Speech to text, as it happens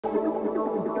So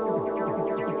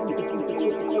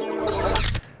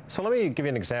let me give you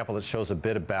an example that shows a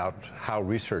bit about how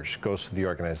research goes through the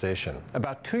organization.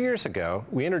 About 2 years ago,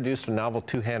 we introduced a novel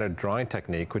two-handed drawing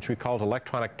technique, which we called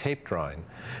electronic tape drawing,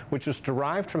 which was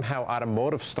derived from how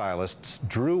automotive stylists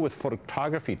drew with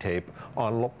photography tape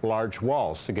on large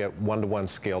walls to get one-to-one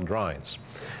scale drawings.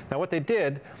 Now what they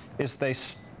did is they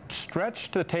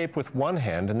stretched the tape with one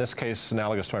hand, in this case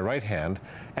analogous to my right hand,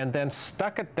 and then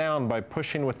stuck it down by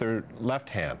pushing with their left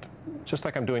hand, just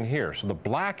like I'm doing here. So the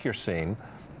black you're seeing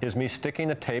is me sticking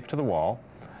the tape to the wall.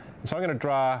 And so I'm going to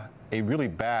draw a really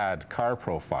bad car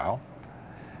profile.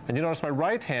 And you notice my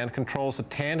right hand controls the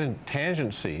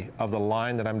tangency of the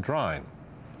line that I'm drawing.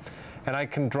 And I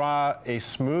can draw a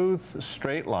smooth,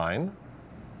 straight line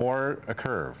or a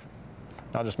curve.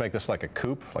 I'll just make this like a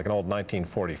coupe, like an old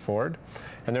 1940 Ford.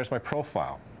 And there's my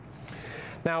profile.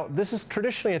 Now, this is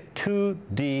traditionally a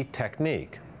 2D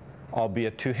technique,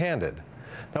 albeit two-handed.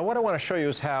 Now what I want to show you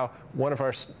is how one of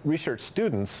our research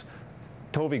students,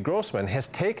 Tove Grossman, has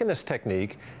taken this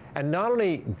technique and not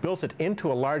only built it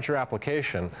into a larger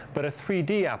application, but a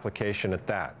 3D application at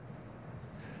that.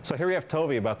 So here we have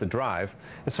Tove about the drive.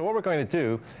 And so what we're going to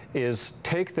do is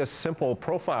take this simple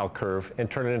profile curve and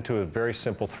turn it into a very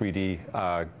simple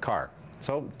 3D car.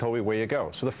 So Tove, away you go.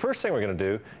 So the first thing we're going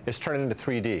to do is turn it into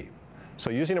 3D. So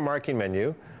using a marking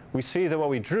menu, we see that what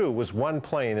we drew was one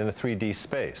plane in a 3D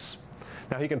space.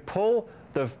 Now he can pull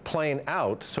the plane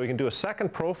out so he can do a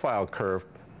second profile curve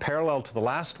parallel to the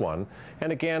last one,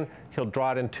 and again he'll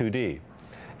draw it in 2D.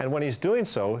 And when he's doing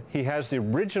so, he has the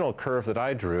original curve that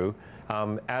I drew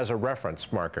as a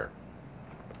reference marker.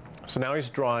 So now he's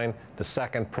drawing the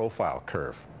second profile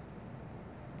curve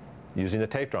using the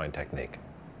tape drawing technique.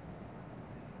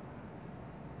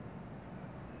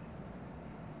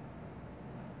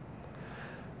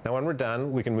 Now when we're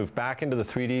done, we can move back into the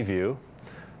 3D view,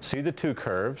 see the two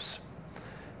curves,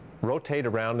 rotate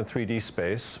around in 3D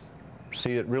space,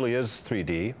 see it really is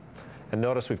 3D, and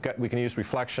notice we can use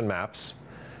reflection maps.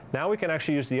 Now we can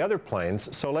actually use the other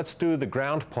planes, so let's do the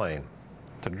ground plane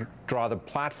to draw the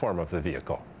platform of the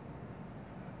vehicle.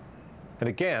 And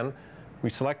again, we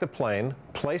select the plane,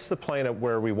 place the plane at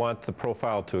where we want the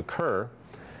profile to occur,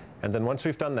 and then once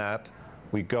we've done that,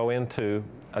 we go into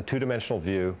a two-dimensional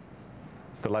view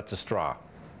that lets us draw.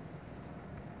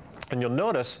 And you'll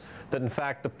notice that in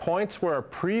fact the points where our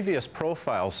previous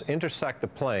profiles intersect the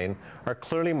plane are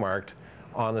clearly marked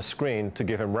on the screen to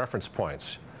give him reference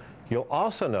points. You'll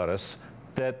also notice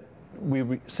that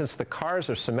since the cars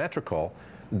are symmetrical,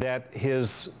 that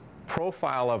his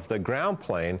profile of the ground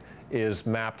plane is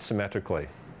mapped symmetrically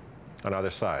on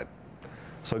either side.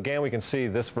 So again, we can see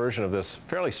this version of this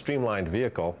fairly streamlined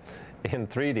vehicle in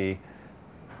 3D.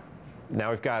 Now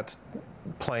we've got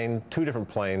two different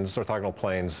planes, orthogonal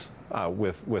planes,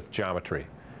 with geometry.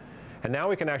 And now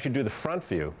we can actually do the front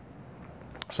view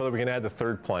so that we can add the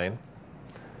third plane.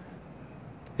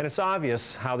 And it's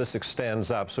obvious how this extends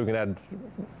up, so we can add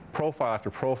profile after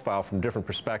profile from different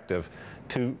perspective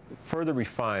to further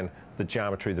refine the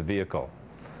geometry of the vehicle.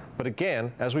 But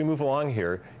again, as we move along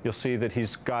here, you'll see that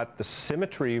he's got the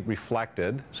symmetry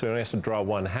reflected, so he only has to draw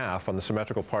one half on the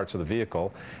symmetrical parts of the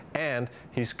vehicle, and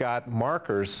he's got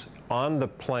markers on the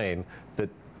plane that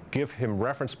give him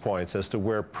reference points as to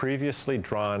where previously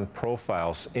drawn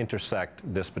profiles intersect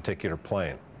this particular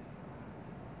plane.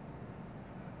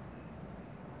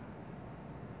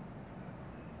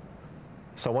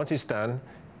 So once he's done,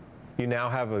 you now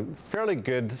have a fairly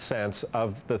good sense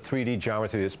of the 3D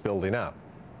geometry that's building up.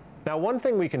 Now one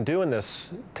thing we can do in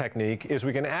this technique is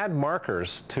we can add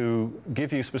markers to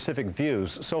give you specific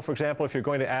views. So for example, if you're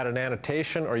going to add an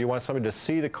annotation or you want somebody to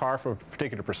see the car from a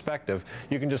particular perspective,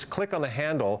 you can just click on the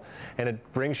handle and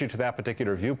it brings you to that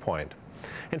particular viewpoint.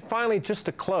 And finally, just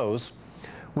to close,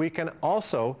 we can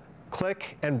also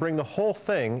click and bring the whole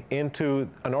thing into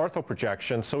an ortho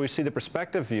projection so we see the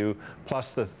perspective view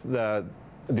plus the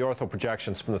ortho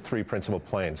projections from the three principal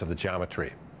planes of the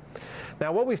geometry.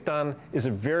 Now what we've done is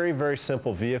a very, very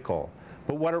simple vehicle,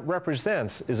 but what it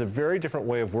represents is a very different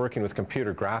way of working with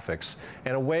computer graphics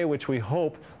and a way which we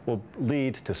hope will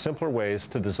lead to simpler ways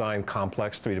to design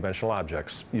complex three-dimensional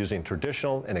objects using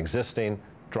traditional and existing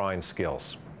drawing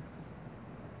skills.